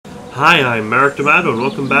Hi, I'm Marek D'Amato, and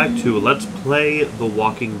welcome back to Let's Play The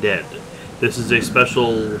Walking Dead. This is a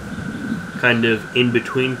special kind of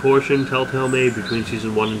in-between portion Telltale made between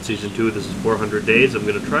Season 1 and Season 2. This is 400 days. I'm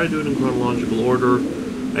going to try to do it in chronological order.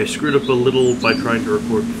 I screwed up a little by trying to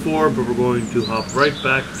record before, but we're going to hop right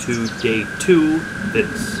back to Day 2.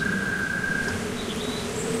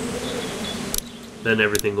 Then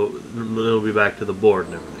everything will be back to the board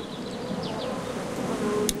and everything.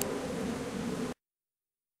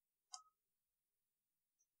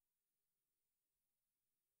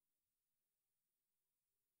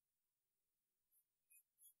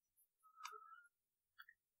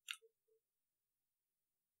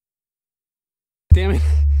 Damn it.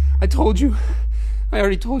 I told you. I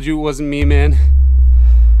already told you it wasn't me, man.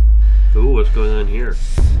 Ooh, what's going on here?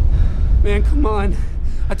 Man, come on.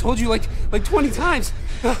 I told you like 20 times.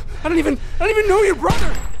 I don't even know your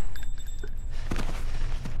brother.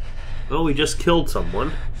 Well, we just killed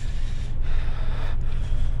someone.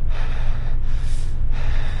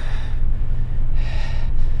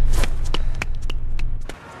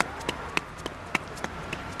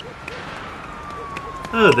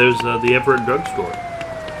 Oh, there's the Everett drugstore.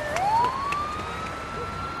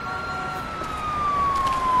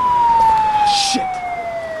 Shit!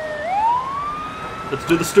 Let's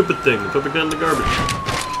do the stupid thing. Throw it down in the garbage.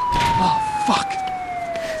 Oh, fuck.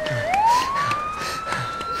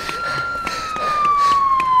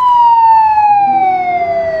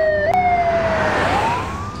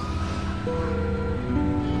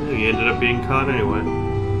 He ended up being caught anyway.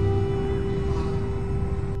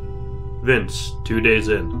 Vince, 2 days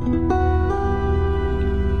in.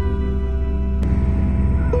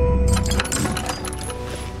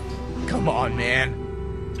 Come on, man.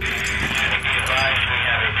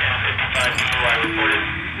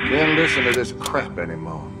 Can't listen to this crap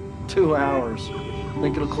anymore. 2 hours.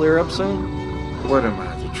 Think it'll clear up soon? What am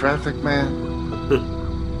I, the traffic man?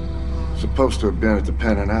 Supposed to have been at the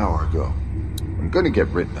pen an hour ago. I'm gonna get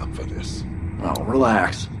written up for this. Oh,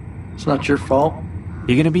 relax. It's not your fault.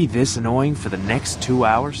 You gonna be this annoying for the next 2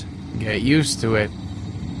 hours? Get used to it.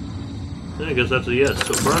 Yeah, I guess that's a yes.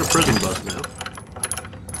 So we're on a prison bus now.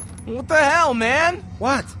 What the hell, man?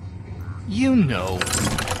 What? You know.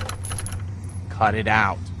 Cut it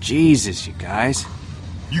out. Jesus, you guys.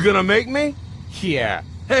 You gonna make me? Yeah.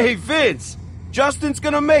 Hey, Vince! Justin's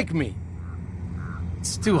gonna make me!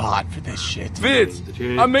 It's too hot for this shit. Vince!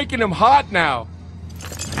 I'm making him hot now!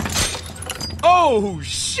 Oh,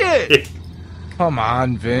 shit! Come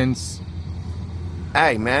on, Vince.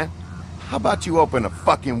 Hey, man. How about you open a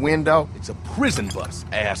fucking window? It's a prison bus,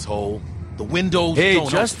 asshole. The windows Hey, don't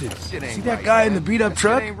Justin, Shit ain't see that right, guy in man. the beat-up That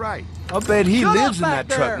truck? shit ain't right. I'll bet he Shut lives up in back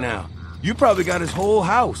that truck there. now. You probably got his whole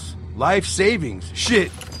house. Life savings.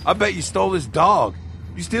 Shit, I bet you stole his dog.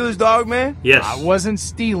 You steal his dog, man? Yes. I wasn't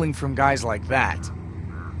stealing from guys like that.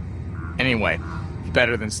 Anyway,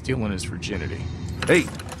 better than stealing his virginity. Hey,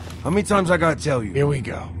 how many times I gotta tell you? Here we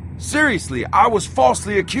go. Seriously, I was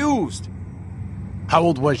falsely accused. How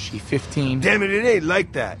old was she? 15? Damn it, it ain't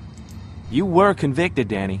like that. You were convicted,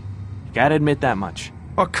 Danny. You gotta admit that much.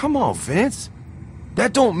 Oh, come on, Vince.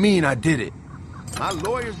 That don't mean I did it. My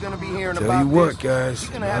lawyer's gonna be hearing Tell about you what, this. guys, He's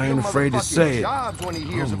gonna have I ain't your afraid to motherfucking say it. jobs when he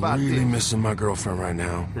hears I'm about really this. missing my girlfriend right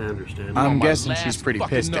now. I understand. I'm On my guessing last she's pretty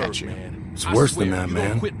fucking pissed nerve, at you. Man. It's I worse swear than that, you don't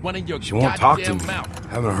man. quit running your She won't talk to goddamn me. mouth.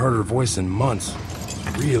 Haven't heard her voice in months.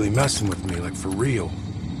 She's really messing with me, like for real.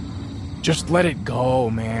 Just let it go,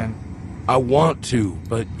 man. I want to,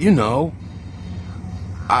 but you know,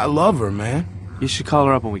 I love her, man. You should call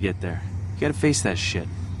her up when we get there. You gotta face that shit.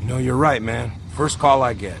 You know, you're right, man. First call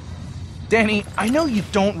I get. Danny, I know you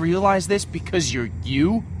don't realize this because you're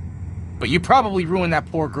you, but you probably ruined that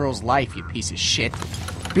poor girl's life, you piece of shit.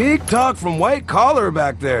 Big talk from White Collar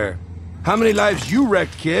back there. How many lives you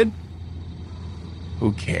wrecked, kid?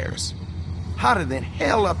 Who cares? Hotter than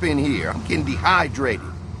hell up in here. I'm getting dehydrated.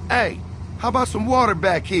 Hey, how about some water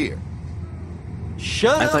back here?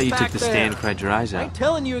 Shut I up thought you back took the there. stand and cried your eyes I out. ain't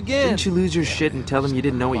telling you again. Didn't you lose your shit and tell them you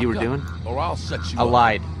didn't know what you were doing? Or I'll set you I up.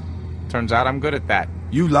 lied. Turns out I'm good at that.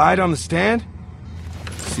 You lied on the stand?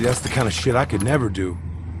 See, that's the kind of shit I could never do.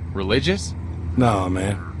 Religious? Nah,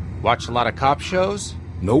 man. Watch a lot of cop shows?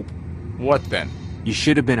 Nope. What then? You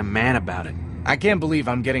should have been a man about it. I can't believe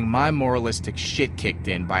I'm getting my moralistic shit kicked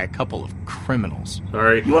in by a couple of criminals.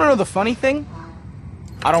 Sorry. You wanna know the funny thing?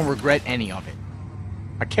 I don't regret any of it.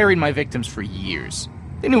 I carried my victims for years.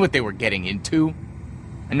 They knew what they were getting into.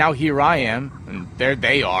 And now here I am, and there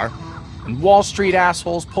they are. And Wall Street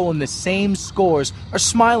assholes pulling the same scores are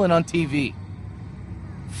smiling on TV.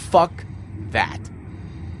 Fuck that.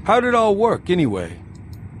 How'd it all work, anyway?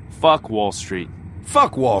 Fuck Wall Street.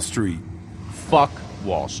 Fuck Wall Street. Fuck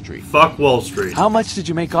Wall Street. Fuck Wall Street. How much did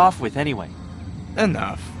you make off with anyway?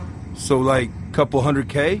 Enough. So, like, couple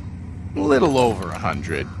 $100K? A little over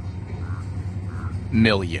 100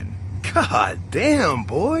 million. God damn,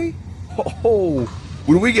 boy. Oh,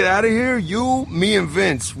 when we get out of here, you, me, and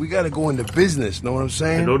Vince, we gotta go into business, know what I'm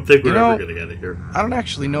saying? I don't think we're You know, ever gonna get out of here. I don't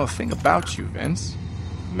actually know a thing about you, Vince.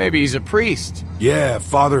 Maybe he's a priest. Yeah,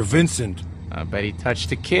 Father Vincent. I bet he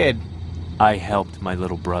touched a kid. I helped my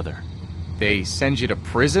little brother. They send you to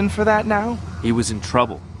prison for that now? He was in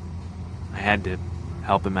trouble. I had to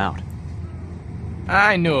help him out.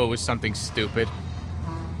 I knew it was something stupid.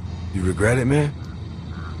 You regret it, man?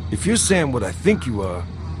 If you're saying what I think you are,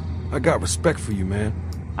 I got respect for you, man.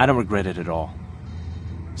 I don't regret it at all.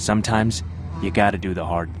 Sometimes, you gotta do the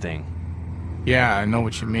hard thing. Yeah, I know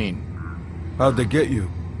what you mean. How'd they get you?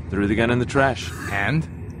 Threw the gun in the trash. And?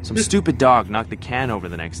 Some stupid dog knocked the can over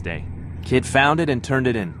the next day. Kid found it and turned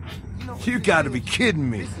it in. You gotta be kidding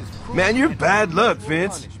me. Man, you're bad luck,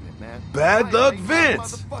 Vince. Bad luck,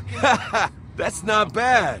 Vince. That's not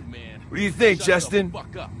bad. What do you think, Justin?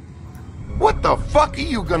 What the fuck are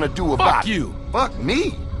you gonna do about it? Fuck you. Fuck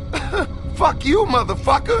me? Fuck you,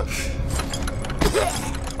 motherfucker.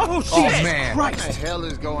 Oh, shit! Oh, man. Christ! What the hell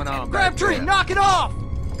is going on? Crabtree, knock it off!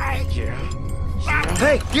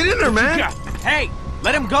 Hey, get in there, man. Hey,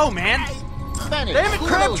 let him go, man! Damn it,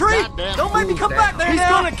 Crabtree! Don't make me come back there He's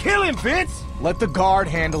now! gonna kill him, Vince. Let the guard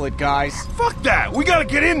handle it, guys. Fuck that. We gotta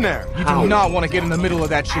get in there. You do not want to get in the middle of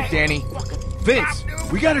that shit, Danny. Vince,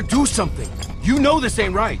 we gotta do something. You know this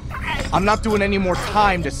ain't right. I'm not doing any more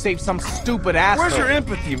time to save some stupid asshole. Where's your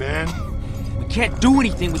empathy, man? We can't do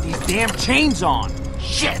anything with these damn chains on.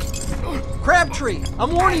 Shit! Crabtree,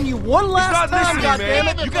 I'm warning you one last not time, listening, man.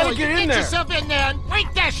 goddammit! You gotta get in there. yourself in there and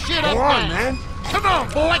break that shit up, Go on, man. Come on,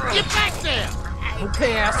 boy, get back there.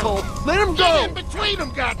 Okay, asshole, let him Get in go! between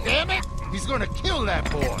them, goddammit. He's gonna kill that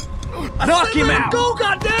boy. Knock him Let him out! go,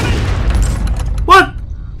 goddammit! What?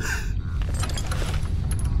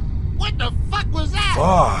 What the fuck was that?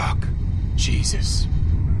 Fuck. Jesus.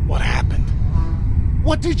 What happened?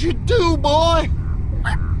 What did you do, boy?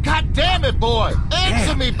 God damn it, boy.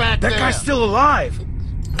 Answer me back That there. guy's still alive.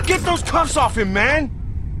 Get those cuffs off him, man.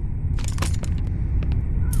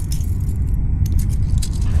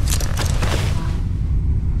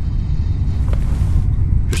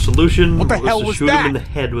 Your solution What the was hell to was shoot that? him in the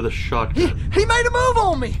head with a shotgun. He made a move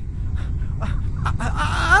on me!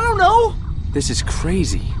 I don't know! This is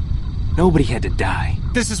crazy. Nobody had to die.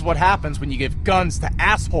 This is what happens when you give guns to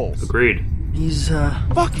assholes. Agreed. He's,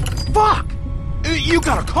 Fuck. You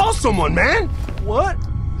gotta call someone, man. what?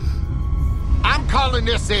 I'm calling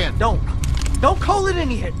this in. Don't call it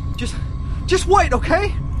in yet. Just wait,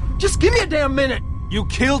 okay? Just give me a damn minute. You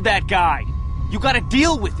killed that guy. You gotta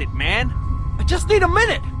deal with it, man. I just need a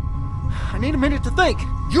minute. I need a minute to think.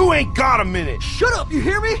 You ain't got a minute. Shut up, you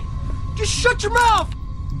hear me? Just shut your mouth!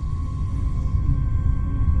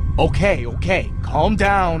 Okay. Calm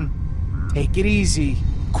down. Take it easy.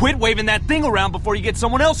 Quit waving that thing around before you get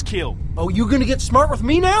someone else killed. Oh, you gonna get smart with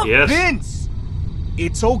me now? Yes. Vince!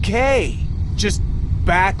 It's okay. Just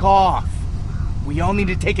back off. We all need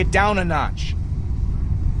to take it down a notch.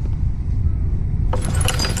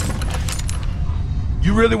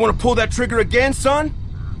 You really want to pull that trigger again, son?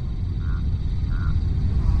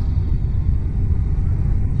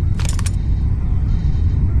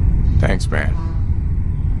 Thanks, man.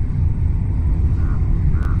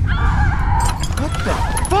 What the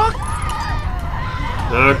fuck?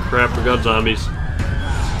 Oh crap, we got zombies.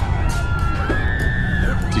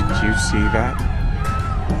 Did you see that?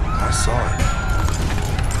 I saw it.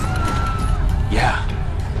 Yeah.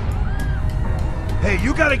 Hey,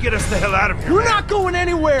 you gotta get us the hell out of here. We're man. not going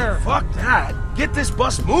anywhere! Fuck that. Get this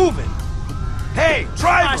bus moving. Hey,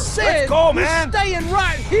 driver, I said let's go, we're man. staying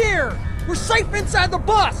right here! We're safe inside the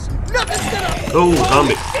bus! Nothing's gonna... Oh,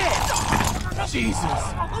 zombie. Jesus.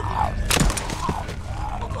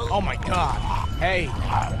 Oh my god. Hey,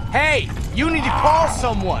 you need to call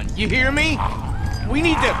someone. You hear me? We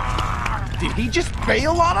need to... Did he just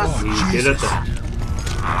bail on us? You get at that.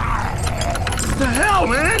 What the hell,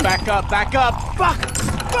 man? Back up. Fuck.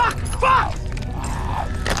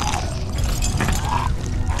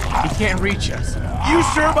 He can't reach us. You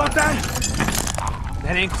sure about that?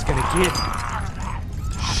 That ain't gonna get.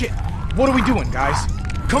 Shit. What are we doing, guys?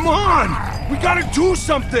 Come on. We gotta do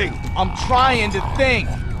something. I'm trying to think.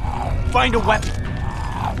 Find a weapon.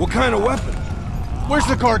 What kind of weapon? Where's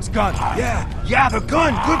the guard's gun? Yeah, the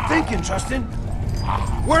gun. Good thinking, Justin.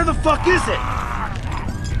 Where the fuck is it?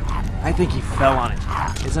 I think he fell on it.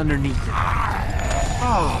 It's underneath it.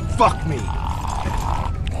 Oh, fuck me.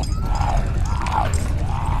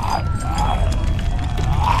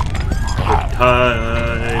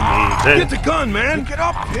 Tiny Vince. Get the gun, man! Get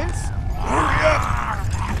up, Vince! Hurry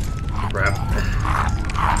up! Crap.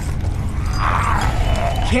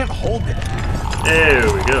 Can't hold it.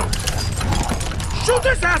 There we go. Shoot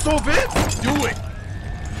this asshole, Vince! Do it.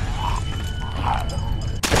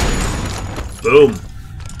 Boom.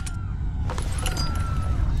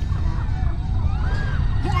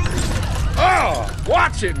 Oh,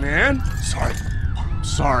 watch it, man!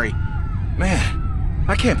 Sorry. Man,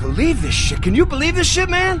 I can't believe this shit. Can you believe this shit,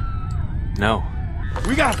 man? No.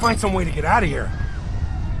 We gotta find some way to get out of here.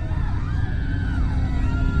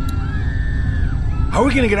 How are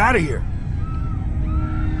we gonna get out of here?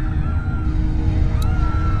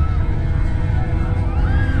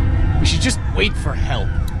 We should just wait for help.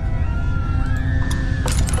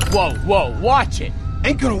 Whoa, whoa, watch it.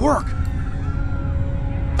 Ain't gonna work.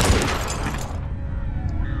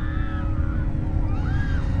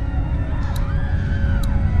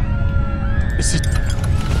 This is...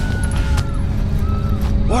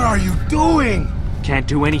 What are you doing? Can't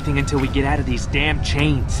do anything until we get out of these damn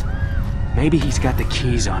chains. Maybe he's got the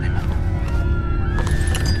keys on him.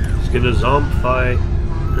 He's gonna zombify.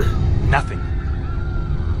 Nothing.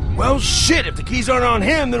 Well, shit, if the keys aren't on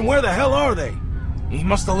him, then where the hell are they? He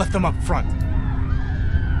must have left them up front.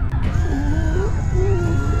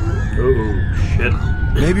 Oh, shit.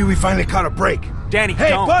 Maybe we finally caught a break. Danny, Hey,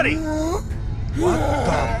 don't. buddy! What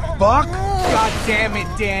the fuck? God damn it,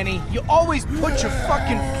 Danny. You always put your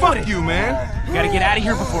fucking foot in. Fuck you, man! We gotta get out of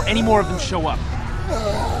here before any more of them show up.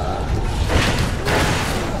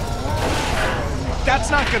 That's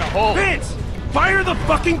not gonna hold. Vince! Fire the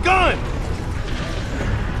fucking gun!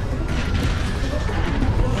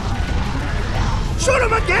 Shoot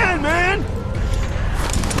him again, man!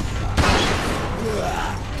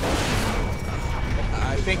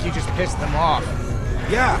 I think you just pissed them off.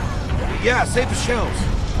 Yeah, save the shells.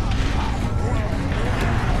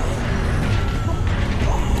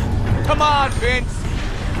 Come on, Vince.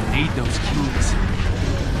 Need those keys.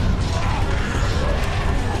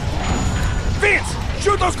 Vince!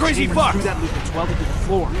 Shoot those crazy fucks! Through that loop that's welded to the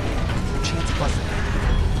floor. No chance of busting.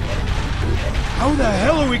 How the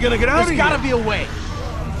hell are we gonna get out of There's here? gotta be a way.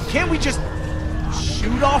 Can't we just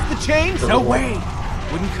shoot off the chains? No way.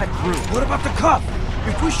 Wouldn't cut through. What about the cuff?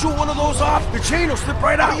 If we shoot one of those off, the chain will slip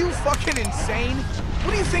right out. Are you fucking insane?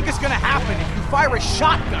 What do you think is gonna happen if you fire a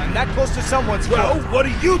shotgun that close to someone's Well, mouth? what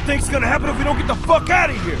do you think's gonna happen if we don't get the fuck out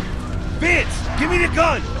of here? Vince, give me the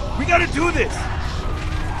gun. We gotta do this.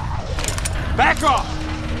 Back off.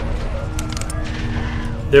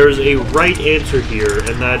 There is a right answer here,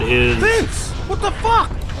 and that is Vince, what the fuck?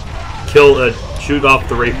 shoot off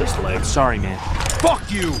the rapist leg. Sorry, man.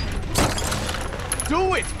 Fuck you.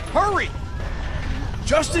 Do it! Hurry!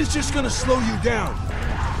 Justin's just gonna slow you down.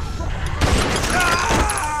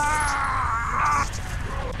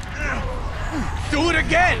 Do it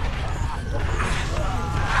again!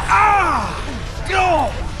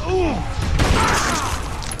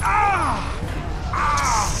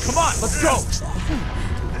 Come on, let's go!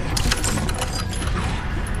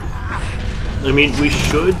 I mean, we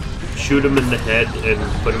should shoot him in the head and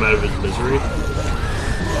put him out of his misery.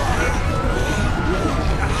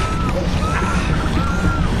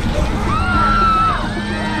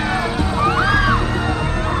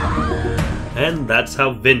 And that's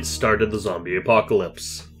how Vince started the zombie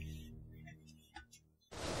apocalypse.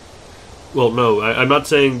 Well, no, I'm not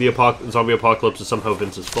saying the zombie apocalypse is somehow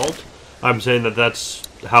Vince's fault. I'm saying that that's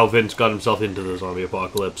how Vince got himself into the zombie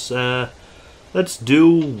apocalypse. Let's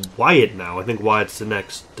do Wyatt now. I think Wyatt's the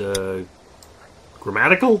next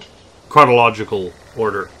grammatical? Chronological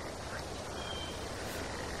order.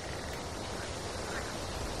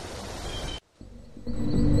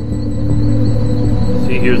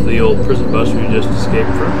 See, here's the old prison bus we just escaped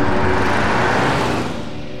from.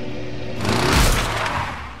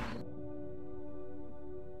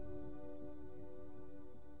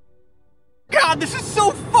 God, this is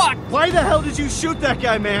so fucked! Why the hell did you shoot that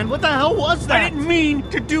guy, man? What the hell was that? I didn't mean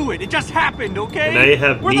to do it. It just happened, okay? And now you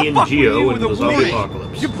have Where me the and fuck were Gio you in the zombie week?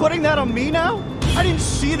 apocalypse. You're putting that on me now? I didn't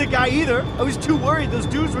see the guy either. I was too worried those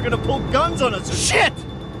dudes were gonna pull guns on us. Shit!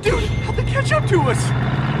 Dude, how'd they catch up to us?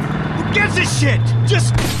 Who gives a shit?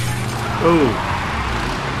 Just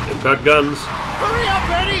Oh. They've got guns. hurry up,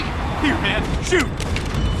 Eddie! Here, man, shoot!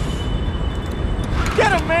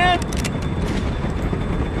 Get him, man!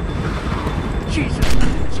 Jesus.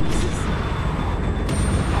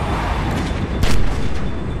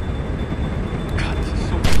 God, this is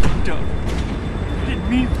so fucked up. I didn't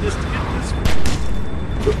mean for this to get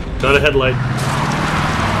this. Got a headlight.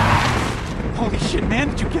 Holy shit, man,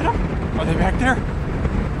 did you get him? Are they back there?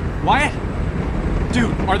 Wyatt?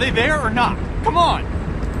 Dude, are they there or not? Come on!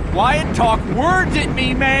 Wyatt, talk words at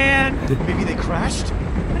me, man! Maybe they crashed?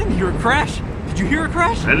 I didn't hear a crash. Did you hear a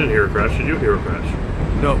crash? I didn't hear a crash. Did you hear a crash?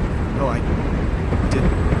 No, I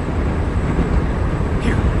didn't.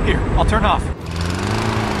 Here, I'll turn off.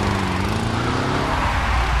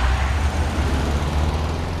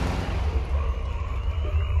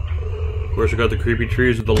 Of course, we got the creepy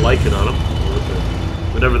trees with the lichen on them.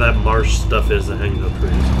 Whatever that marsh stuff is that hangs on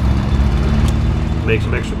trees. Makes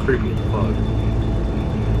them extra creepy in the fog.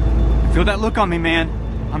 Feel that look on me, man.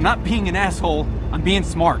 I'm not being an asshole. I'm being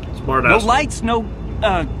smart. Smart No asshole. lights, no,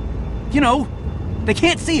 they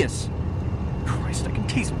can't see us. Christ, I can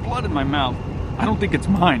taste blood in my mouth. I don't think it's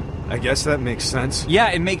mine. I guess that makes sense. Yeah,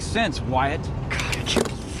 it makes sense, Wyatt. God, I can't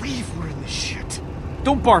believe we're in this shit.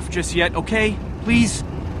 Don't barf just yet, okay? Please?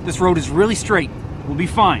 This road is really straight. We'll be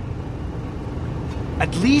fine.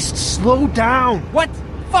 At least slow down. What?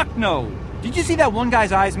 Fuck no. Did you see that one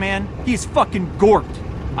guy's eyes, man? He's fucking gorked.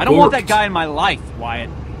 I don't want that guy in my life, Wyatt.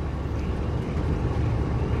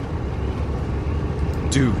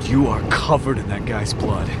 Dude, you are covered in that guy's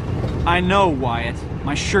blood. I know, Wyatt.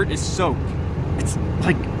 My shirt is soaked. It's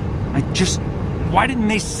like, why didn't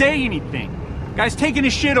they say anything? Guy's taking a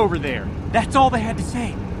shit over there. That's all they had to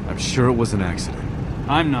say. I'm sure it was an accident.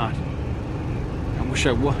 I'm not. I wish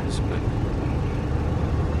I was, but...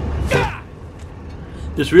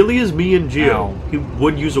 This really is me and Gio. Ow. He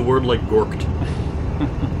would use a word like gorked.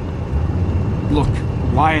 Look,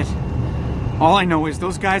 Wyatt, all I know is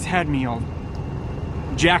those guys had me all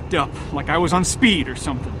jacked up, like I was on speed or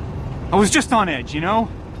something. I was just on edge, you know?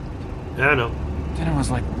 Yeah, I know. Then I was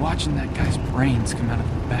like watching that guy's brains come out of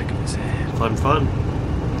the back of his head. Fun.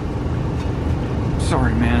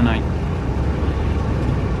 Sorry, man,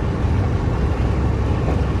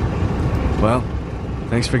 Well,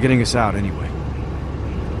 thanks for getting us out anyway.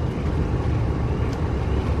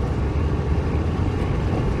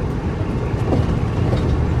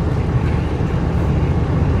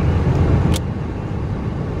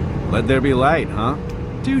 Let there be light, huh?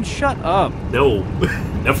 Dude, shut up. No,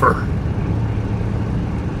 never.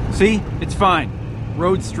 See? It's fine.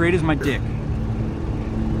 Road straight as my dick.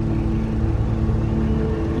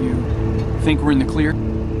 You think we're in the clear?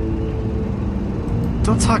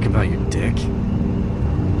 Don't talk about your dick.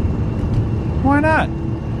 Why not?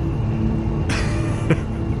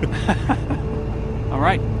 All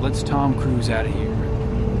right, let's Tom Cruise out of here.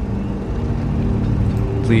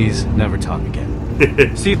 Please, never talk again.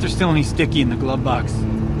 See if there's still any sticky in the glove box.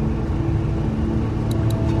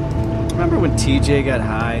 Remember when TJ got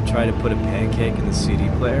high and tried to put a pancake in the CD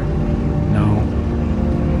player? No.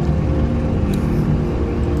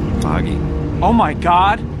 Foggy. Oh my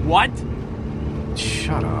God! What?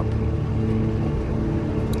 Shut up.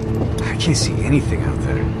 I can't see anything out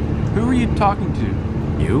there. Who are you talking to?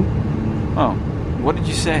 You? Oh, what did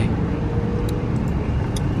you say?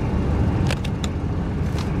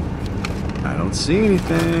 I don't see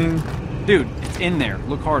anything. Dude, it's in there.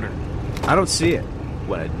 Look harder. I don't see it.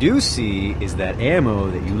 What I do see is that ammo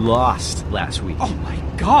that you lost last week. Oh my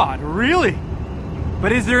God, really?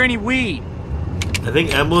 But is there any weed? I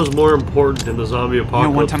think ammo is more important in the zombie apocalypse.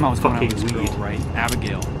 You know, one time I was going out fucking with this weed. girl, right?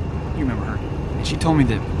 Abigail. You remember her? And she told me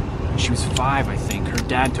that when she was 5, I think, her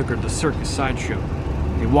dad took her to the circus sideshow.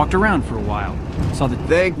 They walked around for a while. Saw the...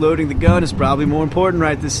 Think loading the gun is probably more important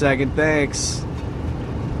right this second, thanks.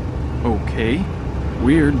 Okay.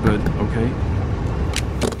 Weird, but okay.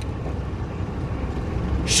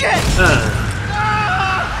 Shit!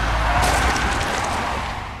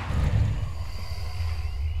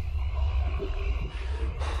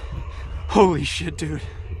 Holy shit, dude.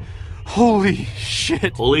 Holy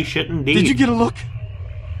shit. Holy shit indeed. Did you get a look?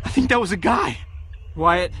 I think that was a guy.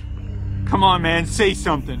 Wyatt, come on, man, say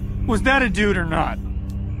something. Was that a dude or not?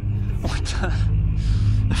 What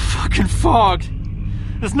the fucking fog.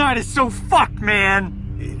 This night is so fucked, man.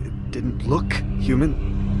 It didn't look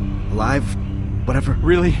human, alive, whatever.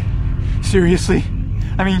 Really? Seriously?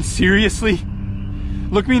 I mean, seriously?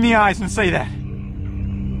 Look me in the eyes and say that.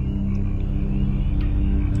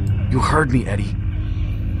 You heard me, Eddie.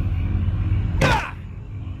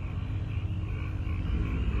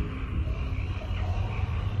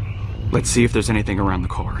 Let's see if there's anything around the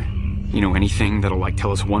car. You know, anything that'll, like,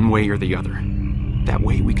 tell us one way or the other. That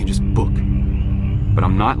way we can just book. But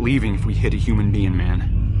I'm not leaving if we hit a human being,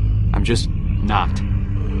 man. I'm just not.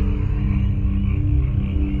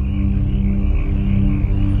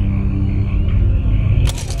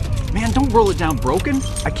 Man, don't roll it down broken.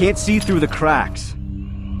 I can't see through the cracks.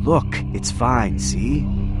 Look, it's fine, see?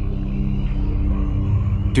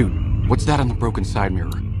 Dude, what's that on the broken side mirror?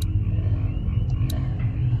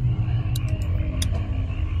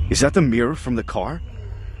 Is that the mirror from the car?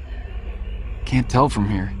 Can't tell from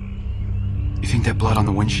here. You think that blood on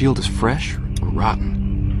the windshield is fresh or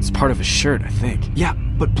rotten? It's part of a shirt, I think. Yeah,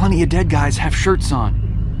 but plenty of dead guys have shirts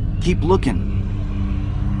on. Keep looking.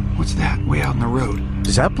 What's that way out in the road?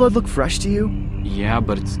 Does that blood look fresh to you? Yeah,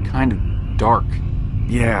 but it's kind of dark.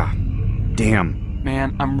 Yeah. Damn.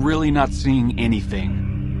 Man, I'm really not seeing anything.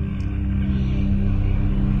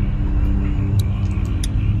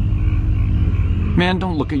 Man,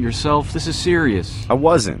 don't look at yourself. This is serious. I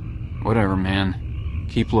wasn't. Whatever, man.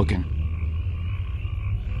 Keep looking.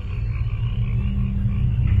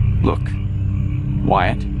 Look.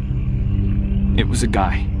 Wyatt. It was a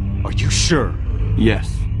guy. Are you sure?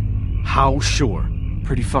 Yes. How sure?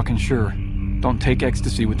 Pretty fucking sure. Don't take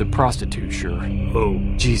ecstasy with a prostitute, sure. Oh.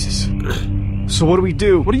 Jesus. So what do we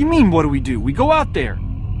do? What do you mean, what do? We go out there.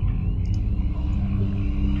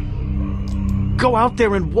 Go out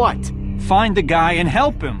there and what? Find the guy and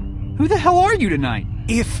help him. Who the hell are you tonight?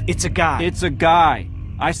 If it's a guy. It's a guy.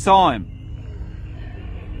 I saw him.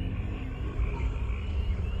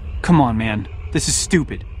 Come on, man. This is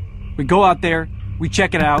stupid. We go out there, we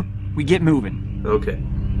check it out, we get moving. Okay.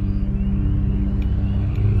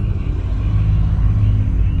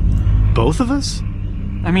 Both of us?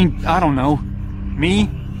 I mean, I don't know. Me?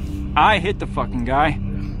 I hit the fucking guy.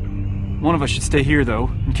 One of us should stay here,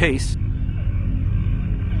 though, in case.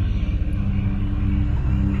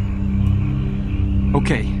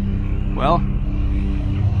 Okay. Well...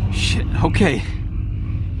 Shit, okay.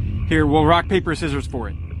 Here, we'll rock, paper, scissors for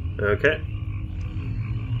it. Okay.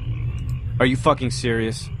 Are you fucking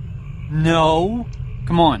serious? No.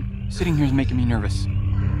 Come on. Sitting here is making me nervous.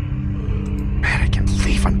 Man, I can't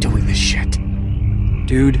believe I'm doing this shit.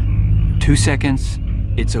 Dude, 2 seconds,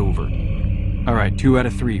 it's over. Alright, 2 out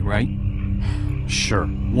of 3, right? Sure.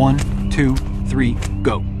 1, 2, 3,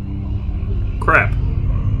 go. Crap.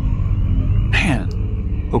 Man.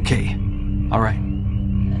 Okay. Alright.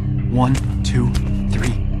 1, 2,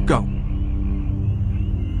 3, go.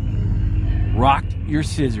 Rocked your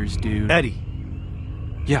scissors, dude. Eddie.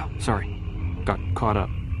 Yeah, sorry. Got caught up.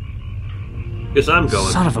 Guess I'm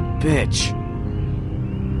going. Son of a bitch.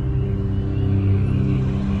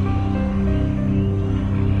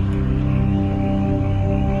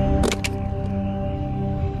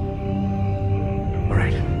 All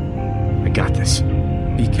right. I got this.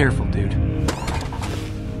 Be careful, dude.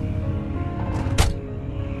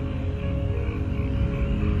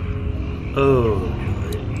 Oh.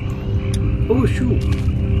 Oh, shoot.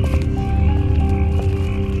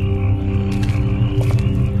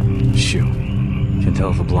 Shoot. Can't tell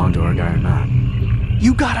if it belonged to our guy or not.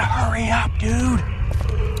 You gotta hurry up, dude.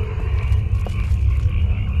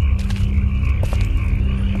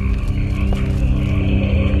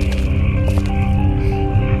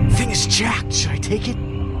 Thing is jacked. Should I take it?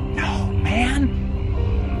 No, man.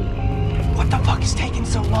 What the fuck is taking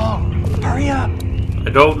so long? Hurry up. I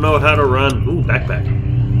don't know how to run. Ooh, backpack.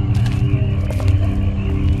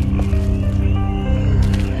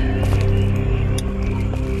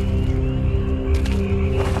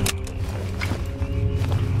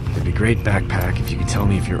 It'd be a great backpack if you could tell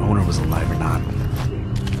me if your owner was alive or not.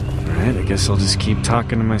 Alright, I guess I'll just keep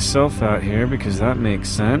talking to myself out here because that makes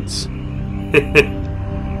sense.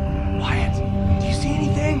 Wyatt, do you see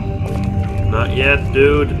anything? Not yet,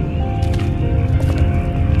 dude.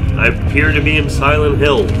 I appear to be in Silent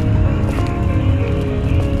Hill.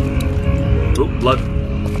 Oh, blood.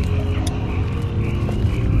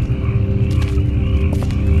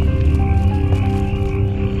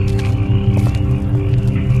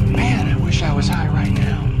 Man, I wish I was high right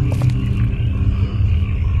now.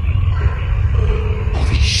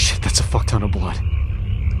 Holy shit, that's a fuck ton of blood.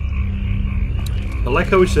 I like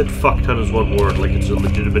how we said fuck ton is one word, like it's a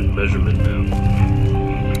legitimate measurement now.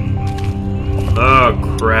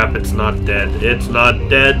 Oh crap, it's not dead. It's not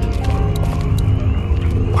dead.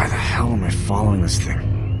 Why the hell am I following this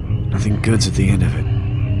thing? Nothing good's at the end of it.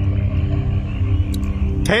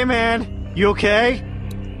 Hey man, you okay?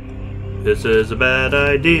 This is a bad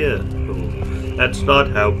idea. That's not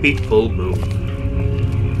how people move.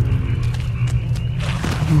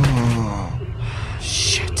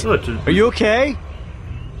 Shit. Oh, Are you okay?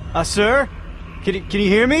 Sir? Can you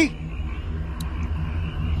hear me?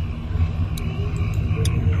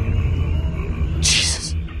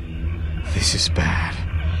 Jesus. This is bad.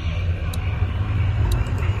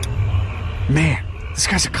 Man, this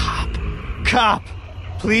guy's a cop. Cop,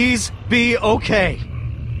 please be okay.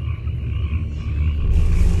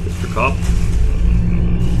 Mr. Cop?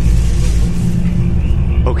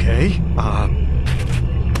 Okay,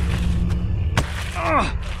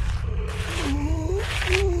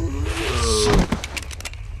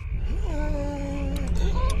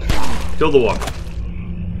 Kill the walker.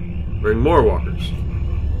 Bring more walkers.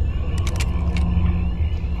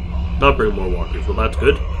 Not bring more walkers. Well, that's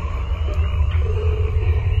good.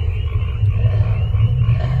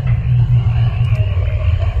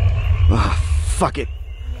 Fuck it.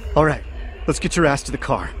 Alright, let's get your ass to the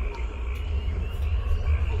car.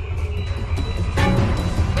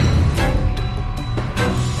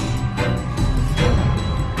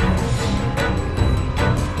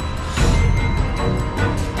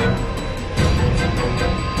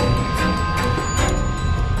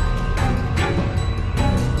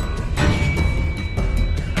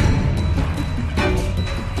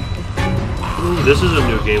 Ooh, this is a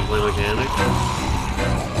new gameplay mechanic.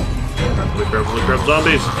 Holy crap,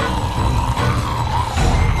 zombies!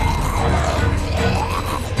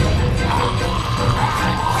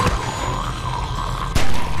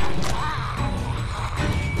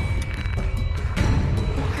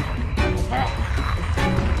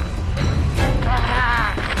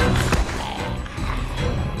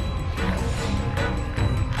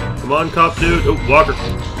 Come on, cop dude! Oh, walker!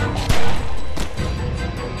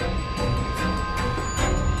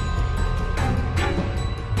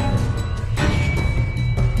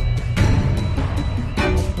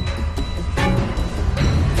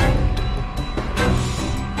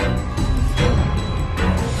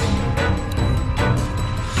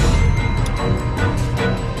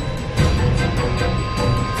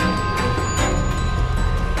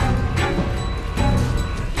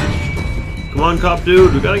 Come on, cop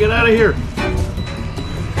dude, we gotta get out of here!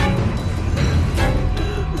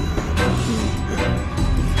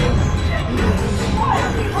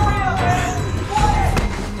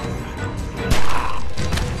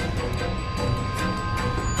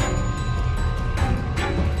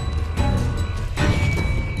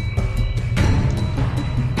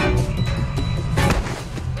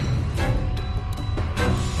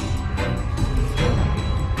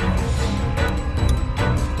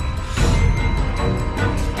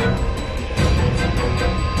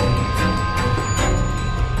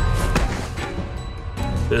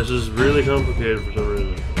 This is really complicated for some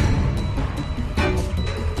reason.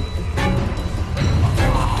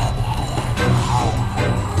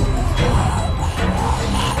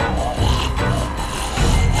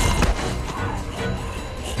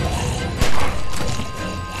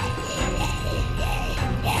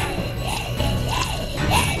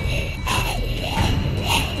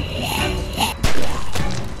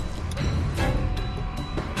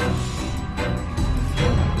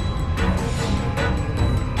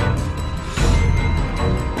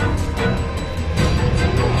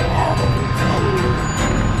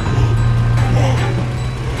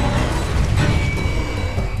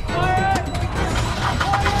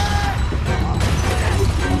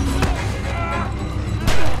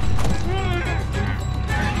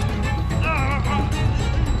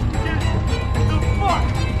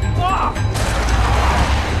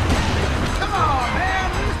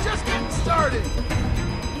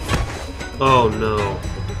 Oh no.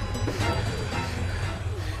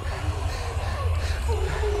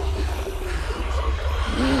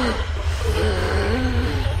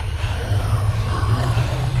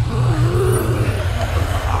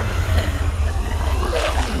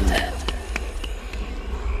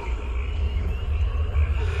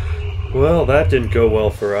 Well, that didn't go well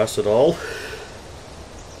for us at all.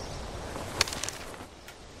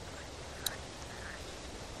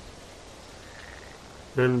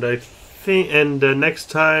 And I think,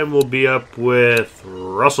 next time we'll be up with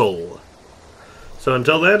Russell. So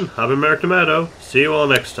until then, I've been Merrick Tomato. See you all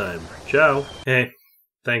next time. Ciao. Hey,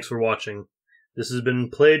 thanks for watching. This has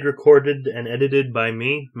been played, recorded, and edited by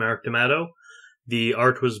me, Merrick Tomato. The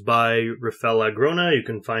art was by Rafaela Grona. You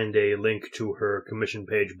can find a link to her commission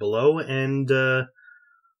page below, and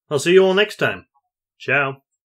I'll see you all next time. Ciao.